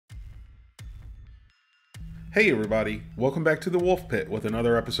Hey everybody, welcome back to the Wolf Pit with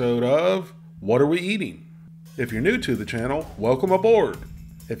another episode of What Are We Eating? If you're new to the channel, welcome aboard.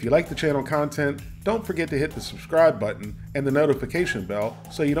 If you like the channel content, don't forget to hit the subscribe button and the notification bell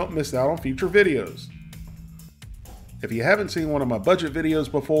so you don't miss out on future videos. If you haven't seen one of my budget videos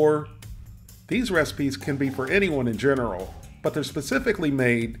before, these recipes can be for anyone in general, but they're specifically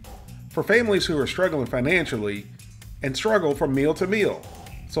made for families who are struggling financially and struggle from meal to meal.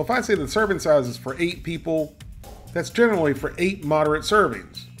 So if I say the serving size is for 8 people, that's generally for 8 moderate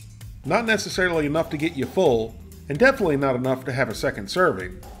servings. Not necessarily enough to get you full, and definitely not enough to have a second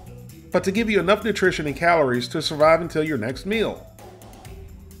serving, but to give you enough nutrition and calories to survive until your next meal.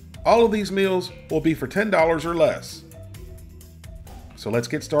 All of these meals will be for $10 or less. So let's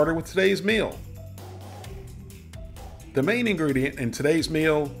get started with today's meal. The main ingredient in today's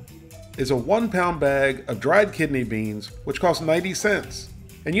meal is a 1-pound bag of dried kidney beans, which cost 90 cents.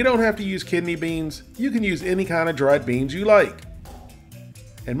 And you don't have to use kidney beans, you can use any kind of dried beans you like.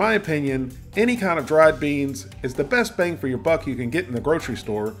 In my opinion, any kind of dried beans is the best bang for your buck you can get in the grocery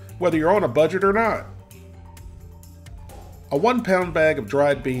store, whether you're on a budget or not. A 1-pound bag of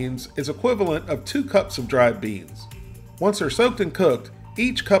dried beans is equivalent of 2 cups of dried beans. Once they're soaked and cooked,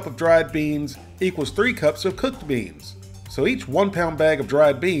 each cup of dried beans equals 3 cups of cooked beans. So each 1-pound bag of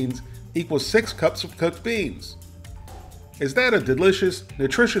dried beans equals 6 cups of cooked beans. Is that a delicious,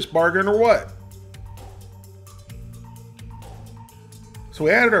 nutritious bargain or what? So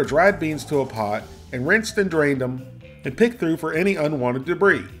we added our dried beans to a pot and rinsed and drained them and picked through for any unwanted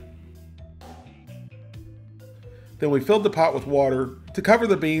debris. Then we filled the pot with water to cover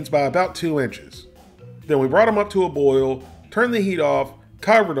the beans by about 2 inches. Then we brought them up to a boil, turned the heat off,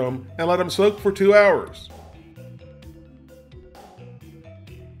 covered them, and let them soak for 2 hours.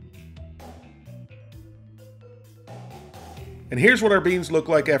 And here's what our beans look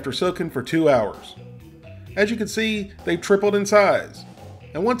like after soaking for 2 hours. As you can see, they've tripled in size.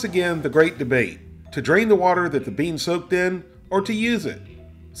 And once again, the great debate, to drain the water that the beans soaked in or to use it.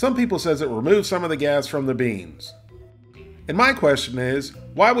 Some people says it removes some of the gas from the beans. And my question is,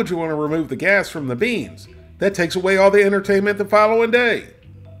 why would you want to remove the gas from the beans? That takes away all the entertainment the following day.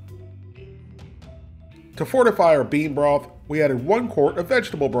 To fortify our bean broth, we added 1 quart of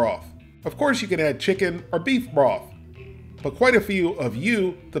vegetable broth. Of course you can add chicken or beef broth. But quite a few of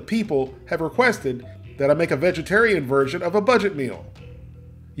you, the people, have requested that I make a vegetarian version of a budget meal.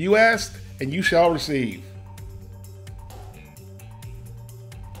 You asked, and you shall receive.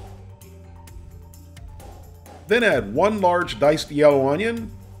 Then add 1 large diced yellow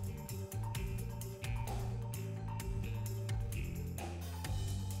onion,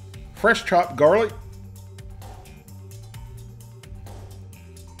 fresh chopped garlic,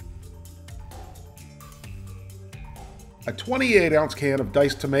 a 28-ounce can of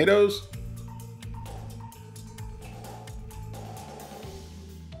diced tomatoes,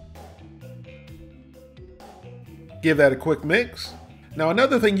 give that a quick mix. Now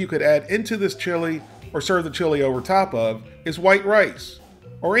another thing you could add into this chili or serve the chili over top of is white rice,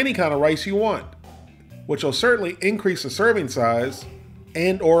 or any kind of rice you want, which will certainly increase the serving size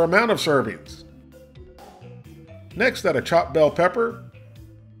and or amount of servings. Next, add a chopped bell pepper,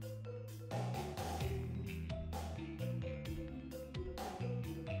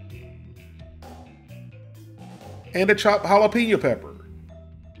 and a chopped jalapeno pepper.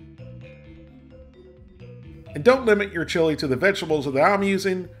 And don't limit your chili to the vegetables that I'm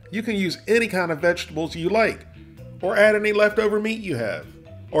using. You can use any kind of vegetables you like, or add any leftover meat you have.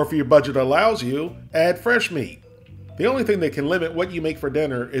 Or if your budget allows you, add fresh meat. The only thing that can limit what you make for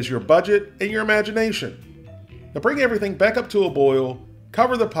dinner is your budget and your imagination. Now bring everything back up to a boil,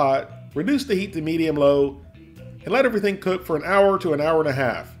 cover the pot, reduce the heat to medium-low, and let everything cook for 1 hour to 1.5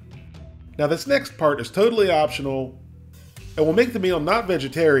 hours. Now this next part is totally optional and will make the meal not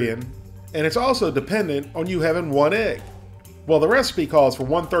vegetarian, and it's also dependent on you having 1 egg. Well, the recipe calls for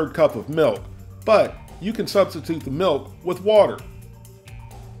 1/3 cup of milk, but you can substitute the milk with water.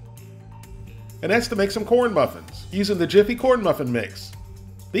 And that's to make some corn muffins, using the Jiffy corn muffin mix.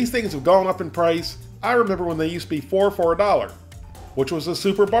 These things have gone up in price. I remember when they used to be 4 for $1, which was a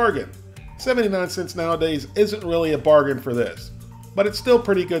super bargain. 79 cents nowadays isn't really a bargain for this, but it's still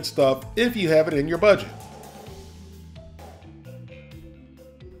pretty good stuff if you have it in your budget.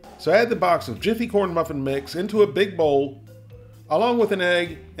 So add the box of Jiffy corn muffin mix into a big bowl, along with an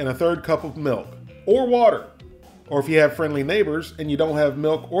egg and 1/3 cup of milk, or water. Or if you have friendly neighbors and you don't have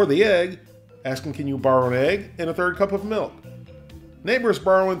milk or the egg, ask them, can you borrow an egg and 1/3 cup of milk? Neighbors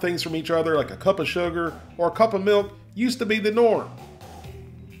borrowing things from each other like a cup of sugar or a cup of milk used to be the norm.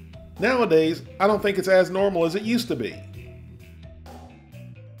 Nowadays, I don't think it's as normal as it used to be.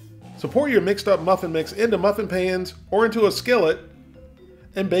 So pour your mixed up muffin mix into muffin pans or into a skillet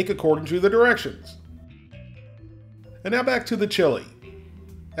and bake according to the directions. And now back to the chili.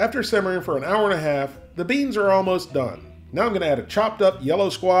 After simmering for an hour and a half, the beans are almost done. Now I'm going to add a chopped up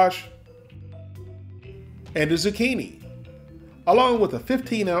yellow squash and a zucchini, along with a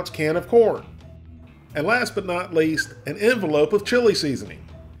 15-ounce can of corn. And last but not least, an envelope of chili seasoning.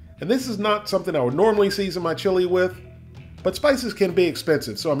 And this is not something I would normally season my chili with, but spices can be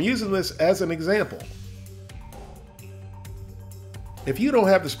expensive, so I'm using this as an example. If you don't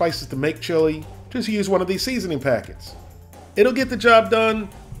have the spices to make chili, just use one of these seasoning packets. It'll get the job done,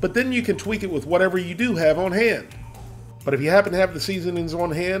 but then you can tweak it with whatever you do have on hand. But if you happen to have the seasonings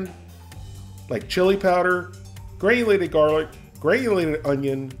on hand, like chili powder, granulated garlic, granulated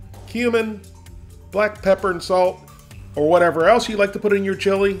onion, cumin, black pepper and salt, or whatever else you like to put in your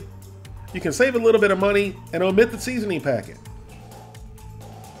chili, you can save a little bit of money and omit the seasoning packet.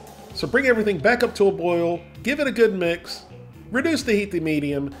 So bring everything back up to a boil, give it a good mix, reduce the heat to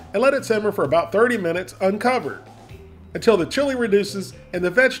medium, and let it simmer for about 30 minutes uncovered, until the chili reduces and the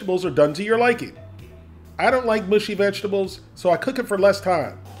vegetables are done to your liking. I don't like mushy vegetables, so I cook it for less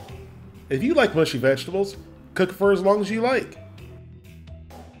time. If you like mushy vegetables, cook it for as long as you like.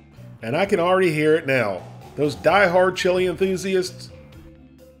 And I can already hear it now. Those die-hard chili enthusiasts.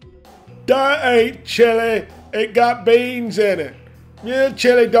 That ain't chili, it got beans in it. Yeah,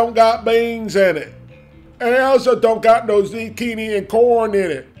 chili don't got beans in it. And it also don't got no zucchini and corn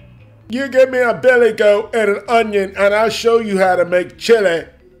in it. You give me a billy goat and an onion and I'll show you how to make chili.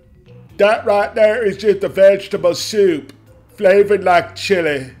 That right there is just a vegetable soup, flavored like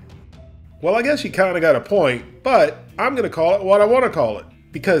chili. Well, I guess you kind of got a point, but I'm going to call it what I want to call it.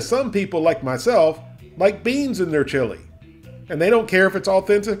 Because some people, like myself, like beans in their chili. And they don't care if it's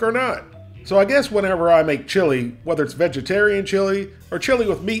authentic or not. So I guess whenever I make chili, whether it's vegetarian chili or chili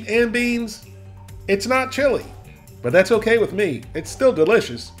with meat and beans, it's not chili. But that's okay with me. It's still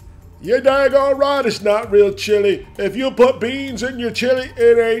delicious. You're daggone right, it's not real chili. If you put beans in your chili,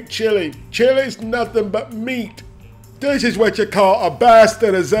 it ain't chili. Chili's nothing but meat. This is what you call a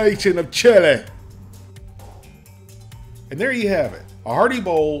bastardization of chili. And there you have it. A hearty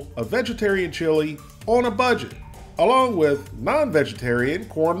bowl of vegetarian chili on a budget, along with non-vegetarian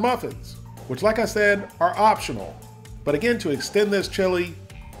corn muffins, which, like I said, are optional. But again, to extend this chili,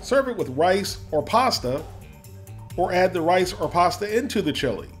 serve it with rice or pasta, or add the rice or pasta into the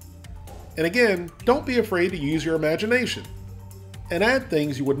chili. And again, don't be afraid to use your imagination, and add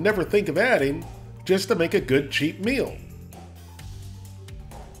things you would never think of adding just to make a good cheap meal.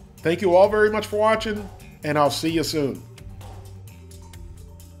 Thank you all very much for watching, and I'll see you soon.